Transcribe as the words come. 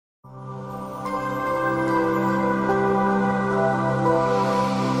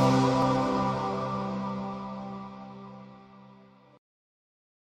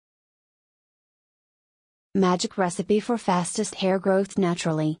Magic recipe for fastest hair growth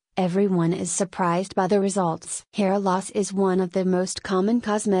naturally. Everyone is surprised by the results. Hair loss is one of the most common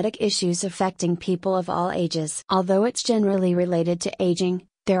cosmetic issues affecting people of all ages. Although it's generally related to aging,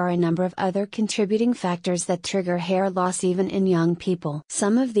 there are a number of other contributing factors that trigger hair loss even in young people.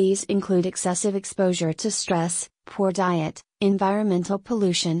 Some of these include excessive exposure to stress, poor diet, environmental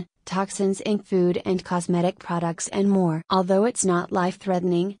pollution, toxins in food and cosmetic products, and more. Although it's not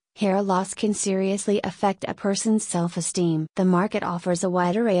life-threatening, hair loss can seriously affect a person's self-esteem. The market offers a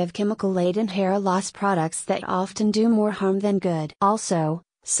wide array of chemical-laden hair loss products that often do more harm than good. Also,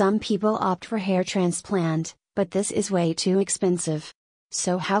 some people opt for hair transplant, but this is way too expensive.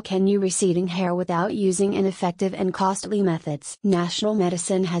 So how can you receding hair without using ineffective and costly methods? National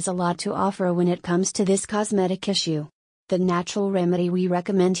medicine has a lot to offer when it comes to this cosmetic issue. The natural remedy we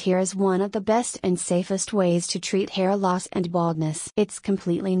recommend here is one of the best and safest ways to treat hair loss and baldness. It's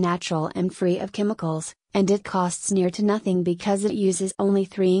completely natural and free of chemicals, and it costs near to nothing because it uses only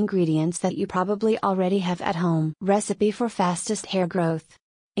 3 ingredients that you probably already have at home. Recipe for fastest hair growth.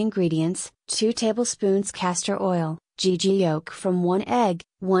 Ingredients: 2 tablespoons castor oil, GG yolk from 1 egg,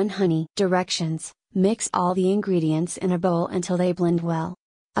 1 honey. Directions: mix all the ingredients in a bowl until they blend well.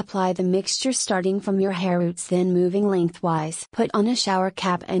 Apply the mixture starting from your hair roots, then moving lengthwise. Put on a shower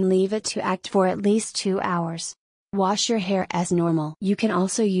cap and leave it to act for at least 2 hours. Wash your hair as normal. You can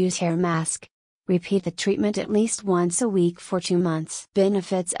also use hair mask. Repeat the treatment at least once a week for 2 months.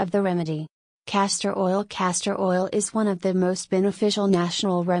 Benefits of the remedy. Castor oil. Castor oil is one of the most beneficial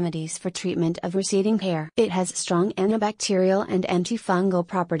natural remedies for treatment of receding hair. It has strong antibacterial and antifungal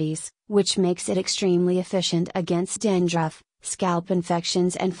properties, which makes it extremely efficient against dandruff, scalp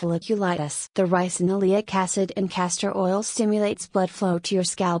infections, and folliculitis. The ricinoleic acid in castor oil stimulates blood flow to your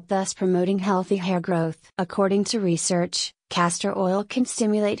scalp, thus promoting healthy hair growth. According to research, castor oil can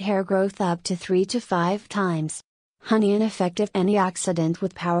stimulate hair growth up to 3 to 5 times. Honey, an effective antioxidant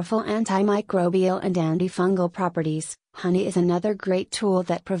with powerful antimicrobial and antifungal properties. Honey is another great tool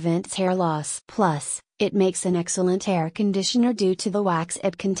that prevents hair loss. Plus, it makes an excellent hair conditioner due to the wax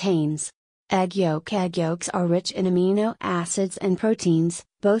it contains. Egg yolk. Egg yolks are rich in amino acids and proteins,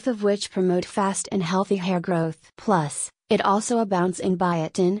 both of which promote fast and healthy hair growth. Plus, it also abounds in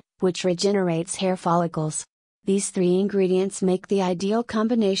biotin, which regenerates hair follicles. These 3 ingredients make the ideal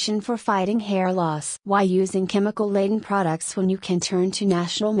combination for fighting hair loss. Why using chemical-laden products when you can turn to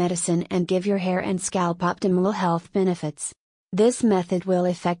natural medicine and give your hair and scalp optimal health benefits? This method will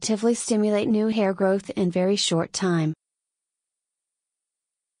effectively stimulate new hair growth in very short time.